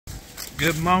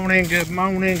Good morning, good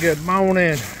morning, good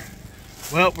morning.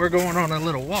 Well, we're going on a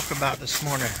little walkabout this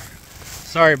morning.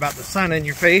 Sorry about the sun in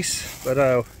your face, but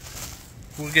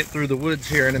we'll get through the woods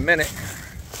here in a minute.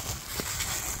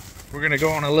 We're gonna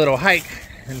go on a little hike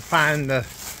and find the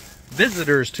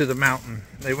visitors to the mountain.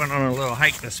 They went on a little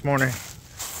hike this morning.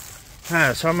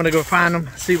 So I'm gonna go find them,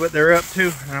 see what they're up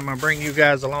to, and I'm gonna bring you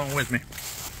guys along with me.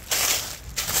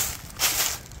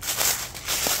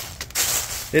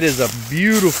 It is a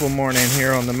beautiful morning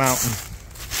here on the mountain.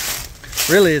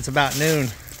 Really, it's about noon.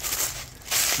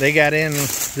 They got in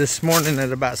this morning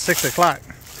at about 6 o'clock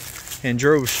and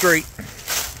drove straight.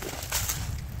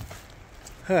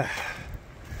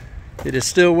 It is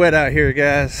still wet out here,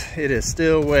 guys. It is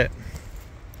still wet.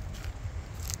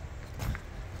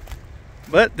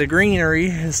 But the greenery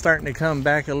is starting to come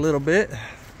back a little bit.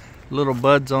 Little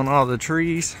buds on all the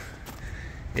trees.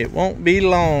 It won't be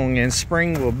long and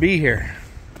spring will be here.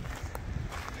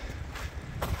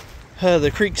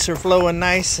 The creeks are flowing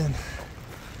nice and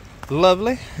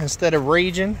lovely instead of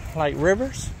raging like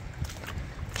rivers.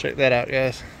 Check that out,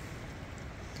 guys.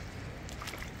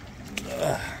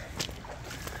 I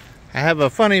have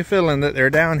a funny feeling that they're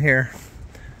down here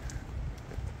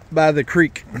by the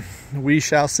creek. We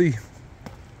shall see.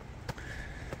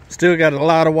 Still got a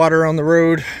lot of water on the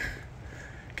road.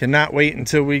 Cannot wait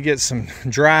until we get some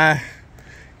dry,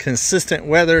 consistent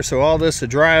weather so all this will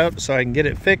dry up so I can get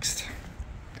it fixed.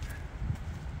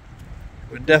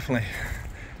 Would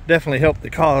definitely help the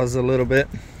cause a little bit.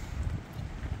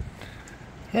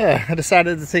 Yeah, I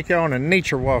decided to take you on a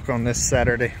nature walk on this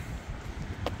Saturday.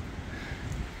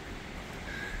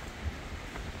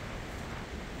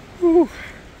 Whew.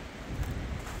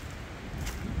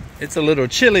 It's a little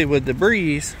chilly with the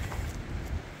breeze.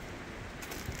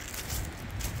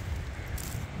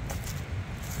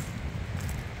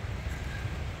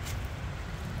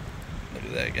 Look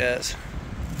at that, guys.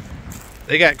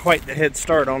 They got quite the head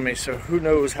start on me, so who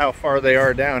knows how far they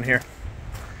are down here.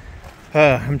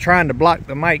 I'm trying to block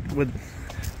the mic with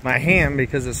my hand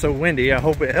because it's so windy. I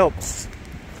hope it helps.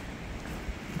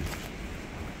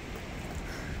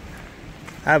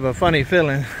 I have a funny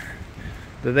feeling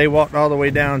that they walked all the way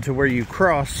down to where you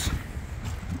cross.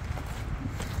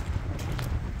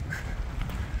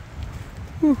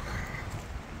 Whew.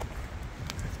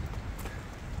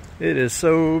 It is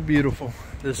so beautiful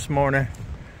this morning.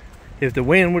 If the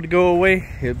wind would go away,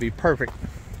 it'd be perfect.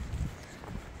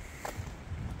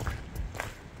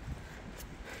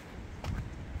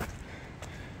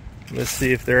 Let's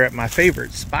see if they're at my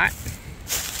favorite spot.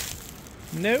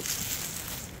 Nope.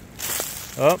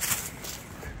 Oh,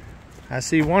 I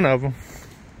see one of them.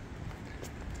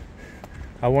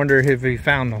 I wonder if he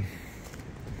found them.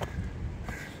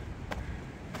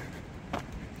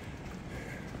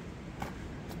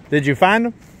 Did you find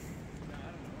them?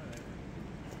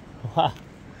 Wow.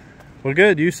 Well,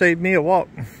 good. You saved me a walk.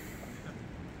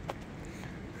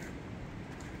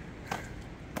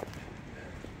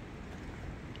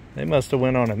 They must have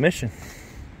went on a mission.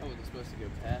 Oh, they're supposed to go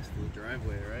past the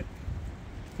driveway, right?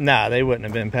 Nah, they wouldn't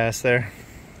have been past there.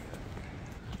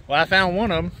 Well, I found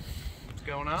one of them. What's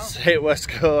going on? Say what's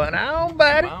going on,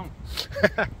 buddy. Wow.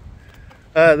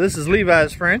 This is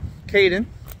Levi's friend, Caden.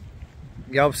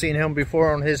 Y'all have seen him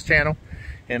before on his channel.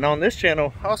 And on this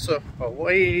channel, also a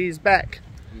ways back.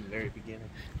 From the very beginning.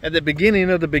 At the beginning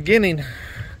of the beginning.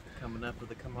 Coming up with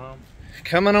the come on.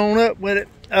 Coming on up with it.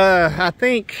 I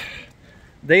think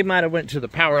they might have went to the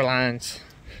power lines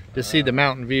to see the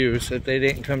mountain views if they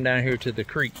didn't come down here to the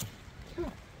creek.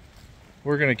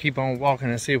 We're going to keep on walking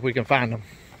and see if we can find them.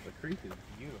 The creek is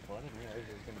beautiful. I didn't realize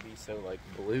it was going to be so like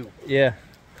blue. Yeah.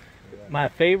 My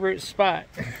favorite spot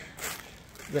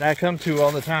that I come to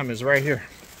all the time is right here.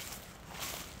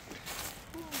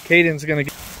 Caden's gonna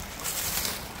get,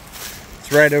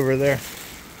 it's right over there.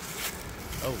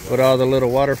 Oh, wow. With all the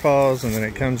little waterfalls, and then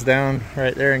it comes down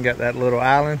right there and got that little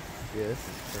island. Yeah, this is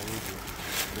crazy.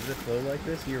 Does it flow like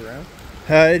this year round?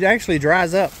 It actually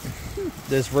dries up.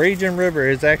 This raging river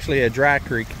is actually a dry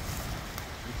creek.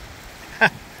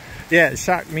 Yeah, it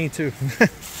shocked me too. Yeah.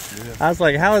 I was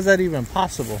like, how is that even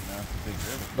possible? No, it's a big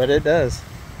river. But it does.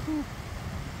 Wow.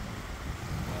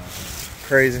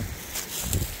 Crazy.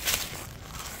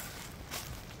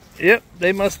 Yep,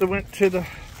 they must have went to the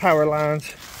power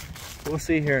lines. We'll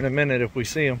see here in a minute if we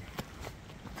see them.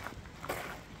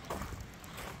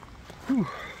 Whew.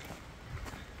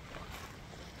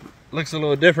 Looks a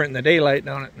little different in the daylight,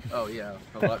 don't it? Oh yeah,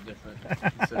 a lot different.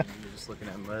 So you're just looking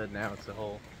at mud. Now it's a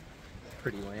whole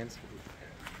pretty landscape.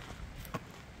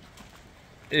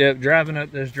 Yep, driving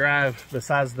up this drive,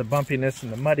 besides the bumpiness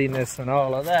and the muddiness and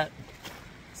all of that,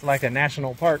 it's like a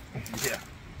national park. Yeah.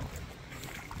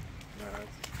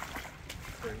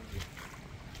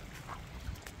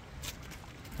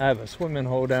 I have a swimming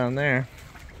hole down there.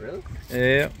 Really?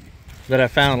 Yeah. That I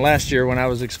found last year when I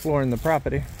was exploring the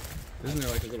property. Isn't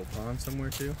there like a little pond somewhere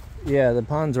too? Yeah, the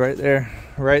pond's right there.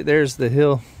 Right there's the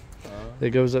hill that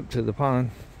goes up to the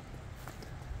pond.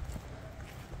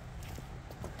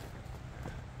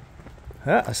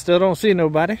 I still don't see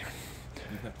nobody.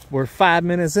 We're 5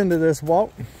 minutes into this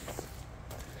walk.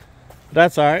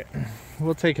 That's all right.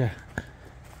 We'll take a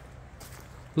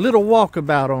little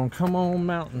walkabout on Come On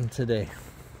Mountain today.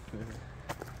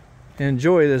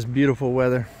 Enjoy this beautiful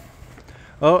weather.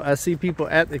 Oh, I see people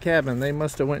at the cabin. They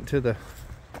must have went to the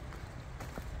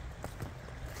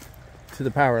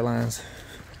power lines.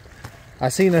 I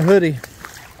seen a hoodie.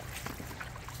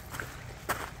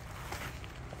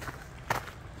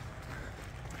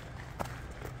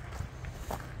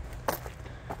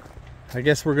 I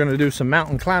guess we're gonna do some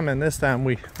mountain climbing this time.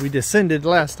 We descended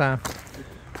last time.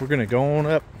 We're gonna go on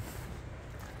up.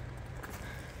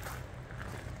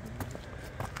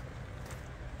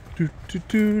 Do, do,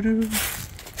 do, do.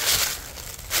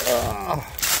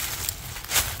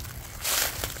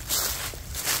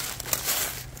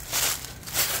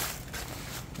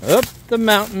 Up the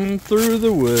mountain through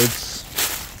the woods.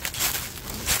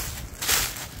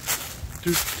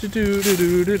 Do, do, do, do,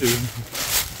 do, do, do.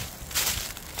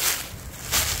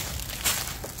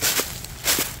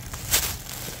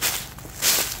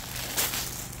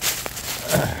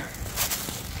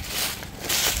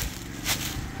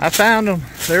 I found them.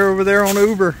 They're over there on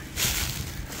Uber.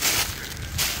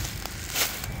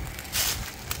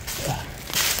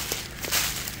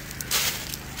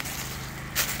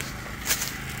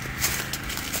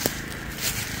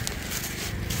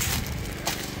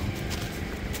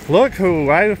 Look who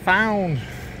I found.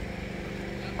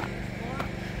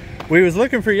 We was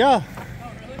looking for y'all.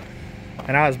 Oh, really?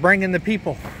 And I was bringing the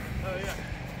people. Oh, yeah.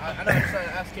 I know. I was trying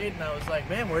to ask Caden. I was like,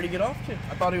 man, where'd he get off to?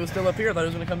 I thought he was still up here. I thought he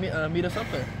was going to come meet us up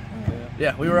there.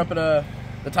 Yeah, we were up at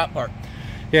the top part.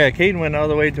 Yeah, Caden went all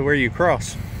the way to where you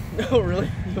cross. Oh, really?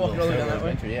 You walked all the way down that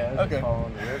way? Yeah, Okay. just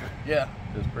following the river. Yeah.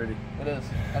 It was pretty. It is.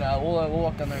 And we'll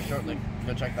walk down there shortly.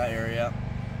 Go check that area out.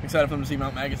 Excited for them to see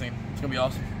Mount Magazine. It's going to be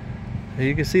awesome.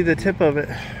 You can see the tip of it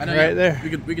I know, right there.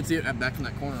 We could see it back from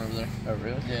that corner over there. Oh,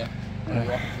 really? Yeah.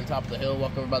 Walk up to the top of the hill,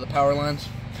 walk over by the power lines.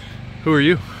 Who are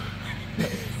you?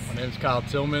 My name's Kyle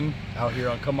Tillman, out here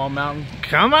on Come On Mountain.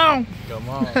 Come on. Come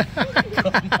on.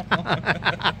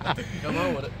 Come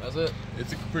on with it. That's it.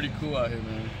 It's pretty cool out here,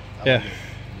 man. Yeah.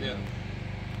 Yeah.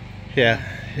 Yeah.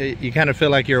 You kind of feel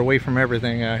like you're away from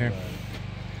everything out here.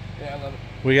 Yeah, I love it.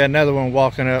 We got another one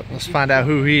walking up. Let's find out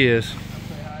who he is. Say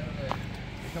hi to the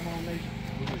Come On Nation.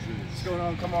 What's going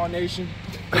on, Come On Nation?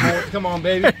 Come on,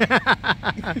 baby.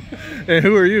 And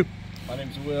who are you? My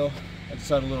name's Will. I just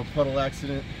had a little puddle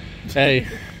accident. Hey,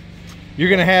 you're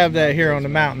going to have that here on the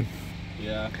mountain.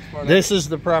 Yeah. This is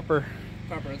the proper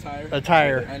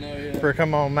attire I know, yeah. for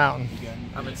Come On Mountain.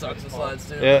 I'm in socks and slides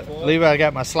too. Yeah, Levi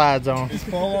got my slides on. Is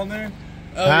Paul on there?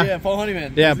 Oh, Huh? yeah, Paul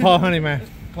Honeyman. Yeah, Paul Honeyman.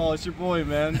 Paul, it's your boy,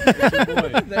 man. It's your boy.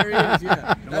 There he is,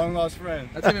 yeah. Your long lost friend.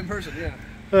 That's him in person, yeah.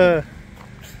 Uh,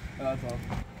 Oh, that's awesome.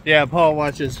 yeah, Paul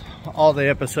watches all the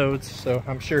episodes, so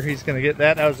I'm sure he's going to get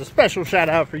that. That was a special shout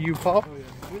out for you, Paul. Oh,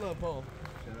 yeah. We love Paul.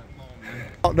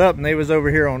 Walked up and they was over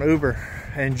here on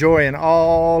Uber, enjoying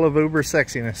all of Uber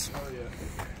sexiness. Oh, yeah.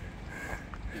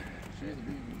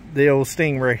 The old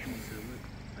Stingray. Yeah,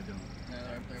 they're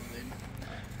up there bleeding.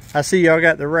 I see y'all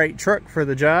got the right truck for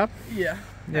the job. Yeah.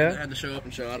 Yeah. Had to show up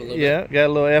and show out a little Yeah, bit. got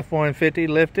a little F-150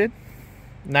 lifted.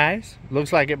 Nice.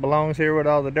 Looks like it belongs here with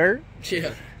all the dirt.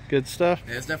 Yeah. Good stuff.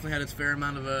 Yeah, it's definitely had its fair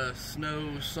amount of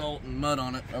snow, salt, and mud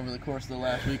on it over the course of the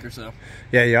last week or so.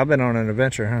 Yeah, y'all been on an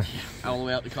adventure, huh? All the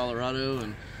way out to Colorado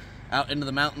and out into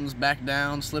the mountains, back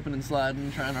down, slipping and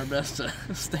sliding, trying our best to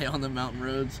stay on the mountain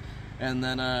roads. And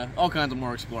then all kinds of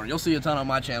more exploring. You'll see a ton on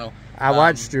my channel. I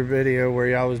watched your video where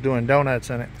y'all was doing donuts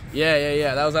in it.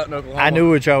 Yeah. That was out in Oklahoma. I knew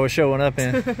what y'all was showing up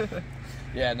in.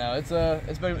 Yeah, no,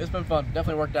 it's been fun.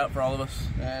 Definitely worked out for all of us.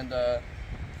 And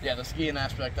yeah, the skiing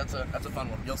aspect, that's a fun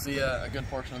one. You'll see a good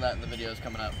portion of that in the videos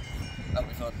coming up. That'll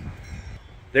be fun.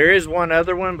 There is one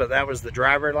other one, but that was the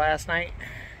driver last night.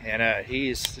 And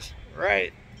he's just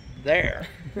right there.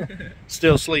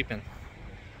 Still sleeping.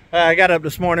 I got up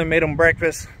this morning, made them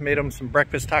breakfast. Made them some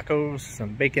breakfast tacos,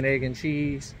 some bacon, egg, and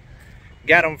cheese.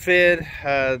 Got them fed.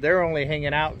 They're only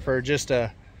hanging out for just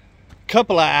a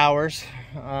couple of hours.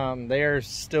 They're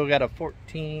still got a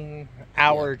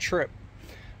 14-hour trip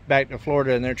back to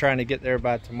Florida, and they're trying to get there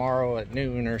by tomorrow at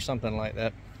noon or something like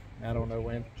that. I don't know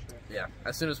when. Yeah,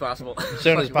 as soon as possible. As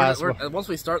soon as possible. Once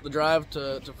we start the drive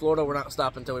to Florida, we're not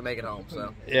stopping until we make it home.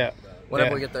 So yeah,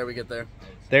 whenever yeah. we get there, we get there.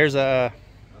 There's a.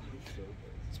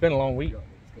 It's been a long week.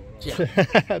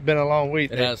 Yeah. Been a long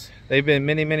week. It has. They've been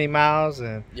many miles,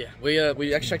 and Yeah, we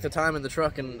actually checked the time in the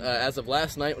truck, and as of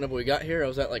last night, whenever we got here, I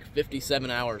was at like 57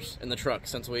 hours in the truck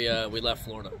since we left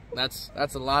Florida. That's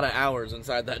a lot of hours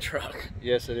inside that truck.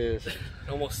 yes, it is.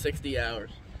 Almost 60 hours.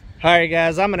 All right,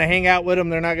 guys, I'm going to hang out with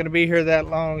them. They're not going to be here that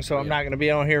long, so I'm not going to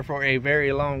be on here for a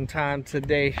very long time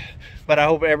today. But I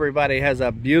hope everybody has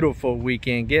a beautiful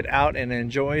weekend. Get out and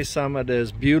enjoy some of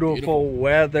this beautiful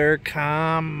weather.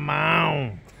 Come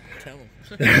on. Tell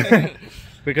them.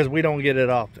 Because we don't get it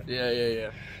often.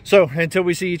 Yeah. So until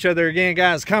we see each other again,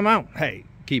 guys, come on. Hey,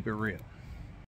 keep it real.